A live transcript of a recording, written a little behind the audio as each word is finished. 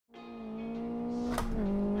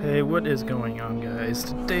Hey, what is going on, guys?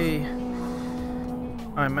 Today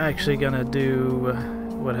I'm actually gonna do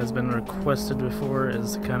what has been requested before,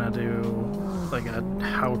 is kind of do like a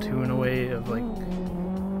how-to in a way of like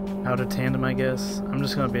how to tandem, I guess. I'm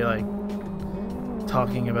just gonna be like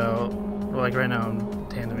talking about, well, like right now I'm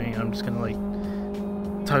tandeming. I'm just gonna like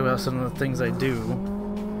talk about some of the things I do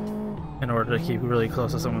in order to keep really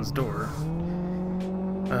close to someone's door.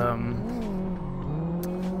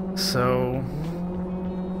 So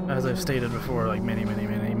as I've stated before, like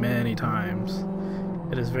many times,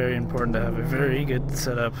 it is very important to have a very good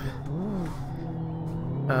setup.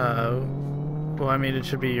 Well, I mean, it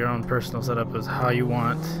should be your own personal setup as how you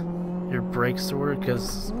want your brakes to work,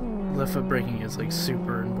 because left foot braking is like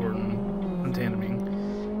super important when tandeming.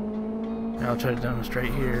 I'll try to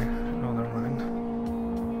demonstrate here. Oh, never mind.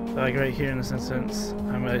 So like right here in this instance,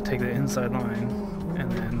 I'm going to take the inside line,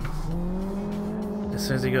 and then as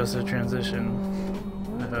soon as he goes to transition,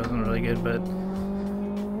 that wasn't really good, but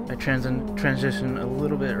I transition a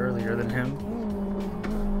little bit earlier than him,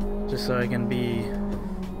 just so I can be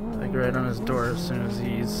like right on his door as soon as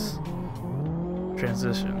he's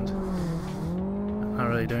transitioned. I'm not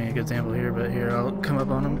really doing a good example here, but here I'll come up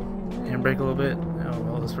on him, handbrake a little bit. Oh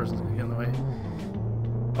well, this person's gonna get in the way.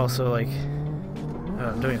 Also, like,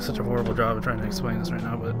 I'm doing such a horrible job of trying to explain this right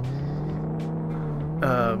now, but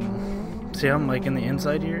see, I'm like in the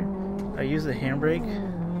inside here. I use the handbrake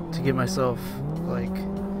to get myself, like,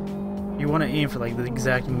 you want to aim for like the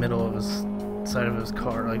exact middle of his side of his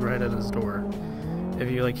car, like right at his door.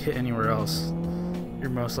 If you like hit anywhere else, you're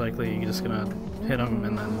most likely just gonna hit him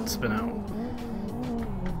and then spin out.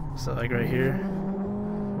 So like right here,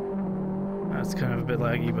 that's kind of a bit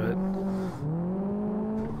laggy, but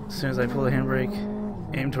as soon as I pull the handbrake,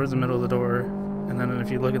 aim towards the middle of the door, and then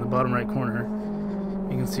if you look in the bottom right corner,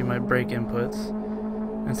 you can see my brake inputs,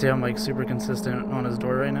 and see how I'm like super consistent on his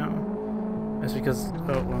door right now. That's because,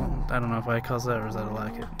 oh well, I don't know if I caused that or is that a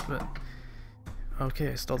lack it, but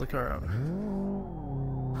okay, stall the car out.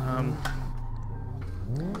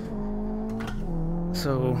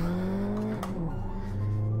 So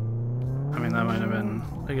I mean, that might have been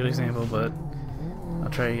a good example, but I'll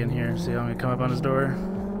try again here. See how I'm gonna come up on his door,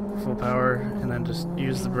 full power, and then just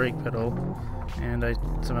use the brake pedal, and I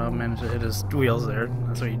somehow managed to hit his wheels there.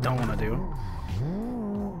 That's what you don't want to do.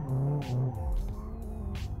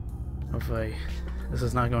 Hopefully, this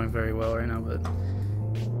is not going very well right now, but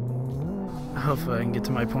hopefully I can get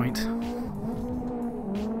to my point.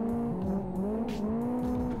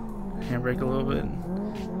 Handbrake a little bit,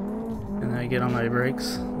 and then I get on my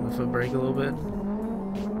brakes, left foot brake a little bit,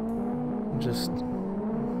 and just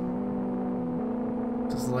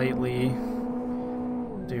lightly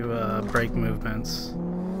do brake movements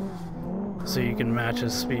so you can match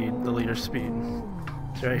his speed, the leader's speed.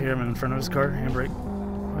 So right here I'm in front of his car, handbrake.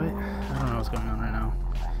 What? I don't know what's going on right now.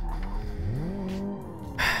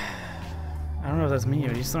 I don't know if that's me,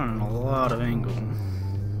 but he's throwing in a lot of angle.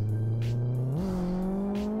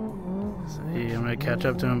 See, I'm gonna catch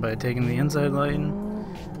up to him by taking the inside line,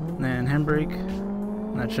 and then handbrake,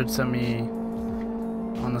 and that should set me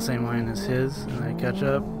on the same line as his, and I catch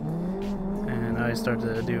up, and I start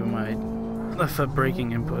to do my left foot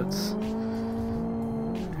braking inputs.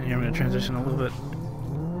 And here I'm gonna transition a little bit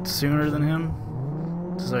sooner than him,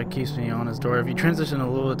 so it keeps me on his door. If you transition a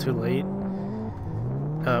little bit too late,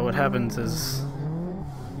 what happens is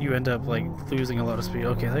you end up like losing a lot of speed.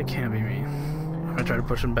 Okay, that can't be me. I'm gonna try to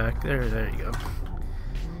push him back. There you go.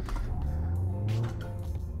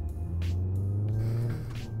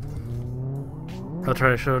 I'll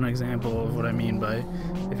try to show an example of what I mean by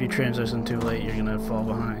if you transition too late, you're gonna fall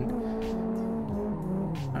behind.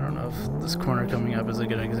 I don't know if this corner coming up is a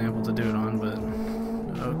good example to do it on, but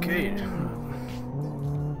okay.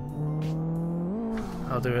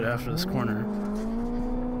 I'll do it after this corner.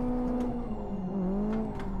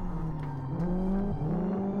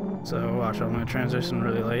 So watch, I'm gonna transition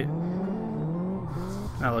really late.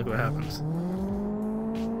 Now look what happens.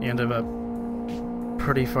 You end up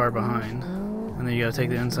pretty far behind, and then you gotta take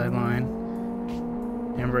the inside line,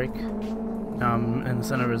 handbrake. Now I'm in the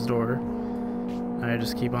center of his door. I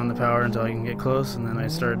just keep on the power until I can get close, and then I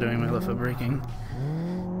start doing my left foot braking.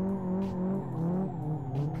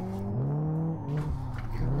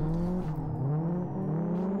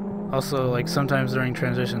 Also, like sometimes during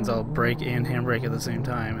transitions I'll brake and handbrake at the same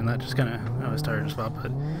time, and that just kind of, I was tired of spot,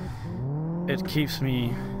 but it keeps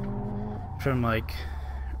me from like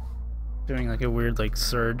doing like a weird like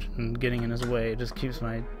surge and getting in his way. It just keeps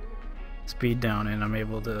my speed down, and I'm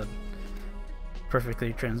able to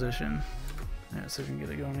perfectly transition. Let's see if we can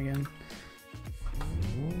get it going again.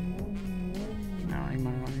 Now I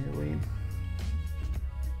might want to lead.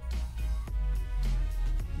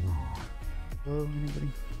 Hello, anybody?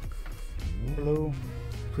 Hello,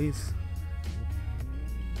 please.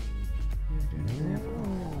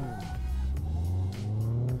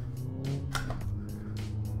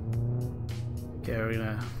 Okay, we're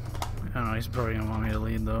gonna. I don't know. He's probably gonna want me to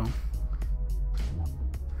lead though.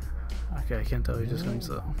 Okay, I can't tell. He's just going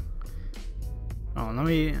slow. Oh, let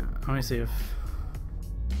me see if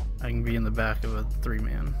I can be in the back of a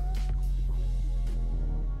 3-man.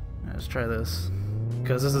 Let's try this,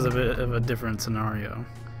 because this is a bit of a different scenario.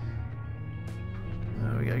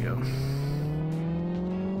 We gotta go.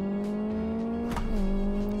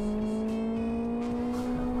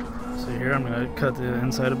 So here I'm gonna cut the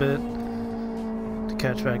inside a bit to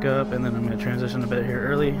catch back up, and then I'm gonna transition a bit here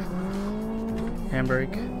early.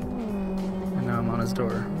 Handbrake, and now I'm on his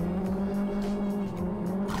door.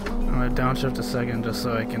 I'm gonna downshift a second just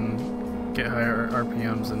so I can get higher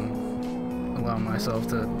RPMs and allow myself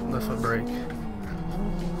to lift a brake.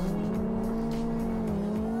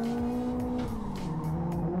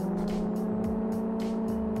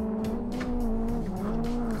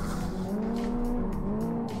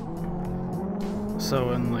 So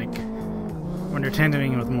when you're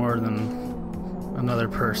tandeming with more than another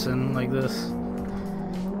person like this,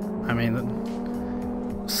 I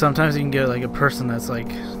mean, sometimes you can get like a person that's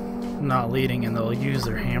like not leading and they'll use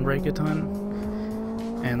their handbrake a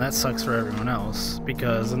ton, and that sucks for everyone else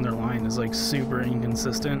because then their line is like super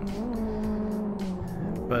inconsistent.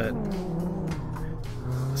 But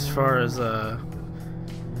as far as a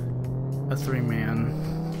 3-man,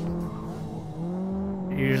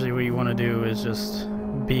 usually what you want to do is just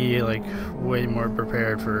be like way more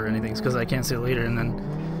prepared for anything, because I can't see the leader, and then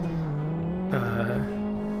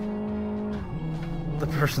the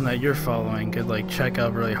person that you're following could like check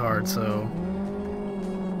up really hard. So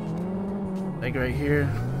like right here,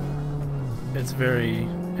 it's very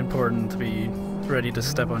important to be ready to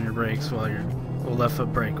step on your brakes while you're left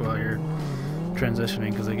foot brake while you're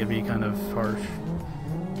transitioning, because it could be kind of harsh.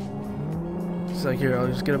 It's like here, I'll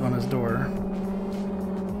just get up on his door.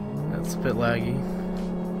 It's a bit laggy.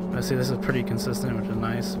 I see this is pretty consistent, which is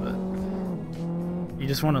nice, but you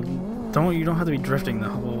just want to you don't have to be drifting the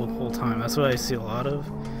whole time. That's what I see a lot of.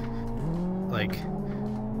 Like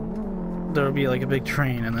there'll be like a big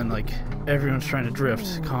train, and then like everyone's trying to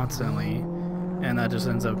drift constantly, and that just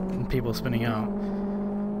ends up in people spinning out.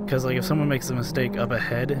 Because like if someone makes a mistake up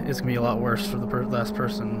ahead, it's gonna be a lot worse for the last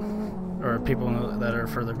person or people that are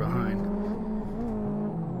further behind.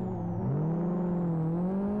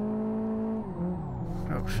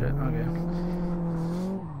 Oh shit, okay.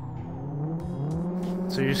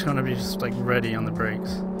 So you're just gonna be just like ready on the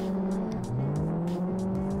brakes.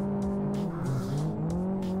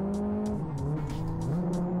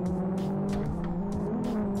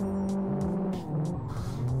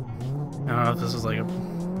 I don't know if this is like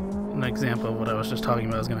an example of what I was just talking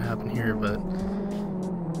about is gonna happen here, but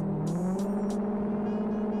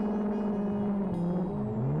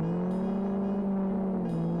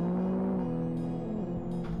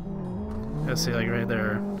see, like right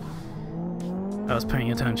there, I was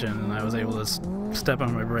paying attention and I was able to step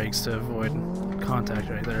on my brakes to avoid contact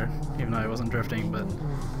right there, even though I wasn't drifting. But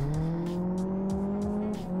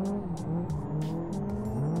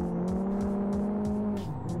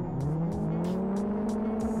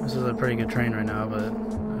this is a pretty good train right now, but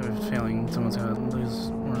I have a feeling someone's gonna lose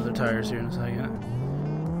one of their tires here in a second.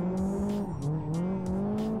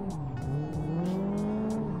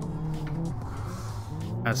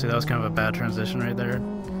 See, that was kind of a bad transition right there,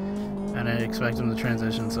 and I didn't expect him to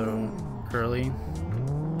transition so early,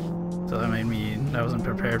 so that made me, I wasn't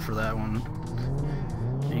prepared for that one.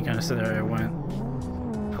 And you kind of sit there,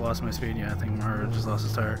 I lost my speed. Yeah, I think Mario just lost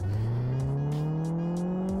his tire.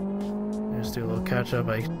 I just do a little catch up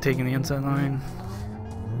by taking the inside line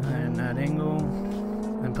and that angle,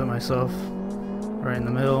 then put myself right in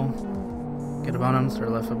the middle, get up on him, start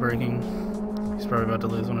left foot braking. He's probably about to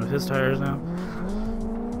lose one of his tires now.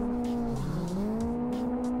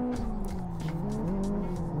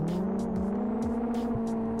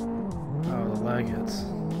 Hits.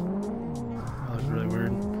 That looks really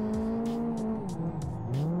weird.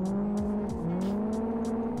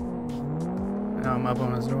 Now I'm up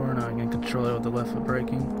on his door. Now I can control it with the left foot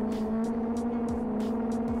braking.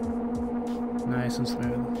 Nice and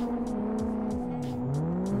smooth.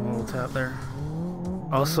 A little tap there.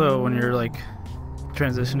 Also, when you're like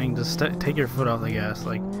transitioning, just take your foot off the gas.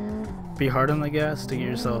 Like, be hard on the gas to get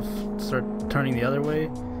yourself start turning the other way.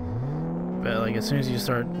 But like as soon as you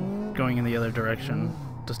start going in the other direction,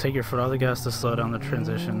 just take your foot off the gas to slow down the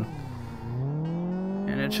transition,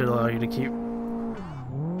 and it should allow you to keep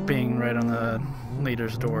being right on the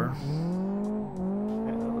leader's door.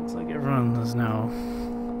 Okay, that looks like everyone has now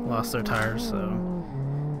lost their tires, so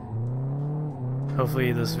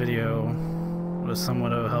hopefully this video was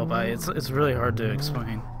somewhat of a help. It's really hard to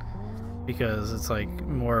explain because it's like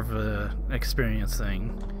more of an experience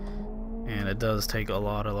thing, and it does take a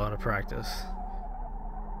lot of practice.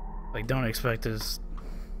 Like, don't expect this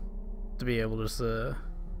to be able to just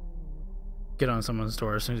get on someone's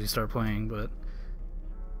door as soon as you start playing, but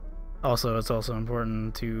also it's also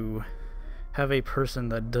important to have a person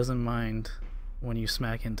that doesn't mind when you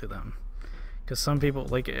smack into them, because some people,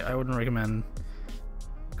 like, I wouldn't recommend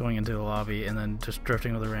going into the lobby and then just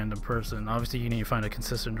drifting with a random person. Obviously you need to find a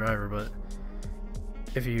consistent driver, but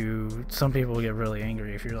some people get really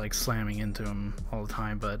angry if you're like slamming into them all the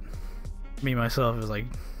time. But me myself is like,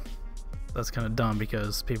 that's kind of dumb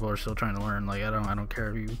because people are still trying to learn. Like, I don't care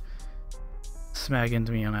if you smack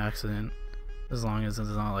into me on accident, as long as it's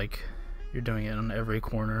not like you're doing it on every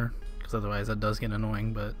corner, because otherwise that does get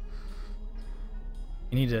annoying. But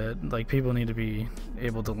you need to, like, people need to be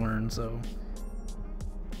able to learn. So,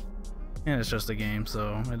 and it's just a game,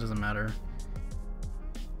 so it doesn't matter.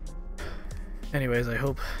 Anyways, I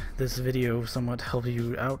hope this video somewhat helps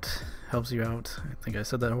you out. I think I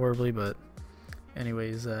said that horribly, but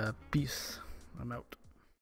anyways, peace. I'm out.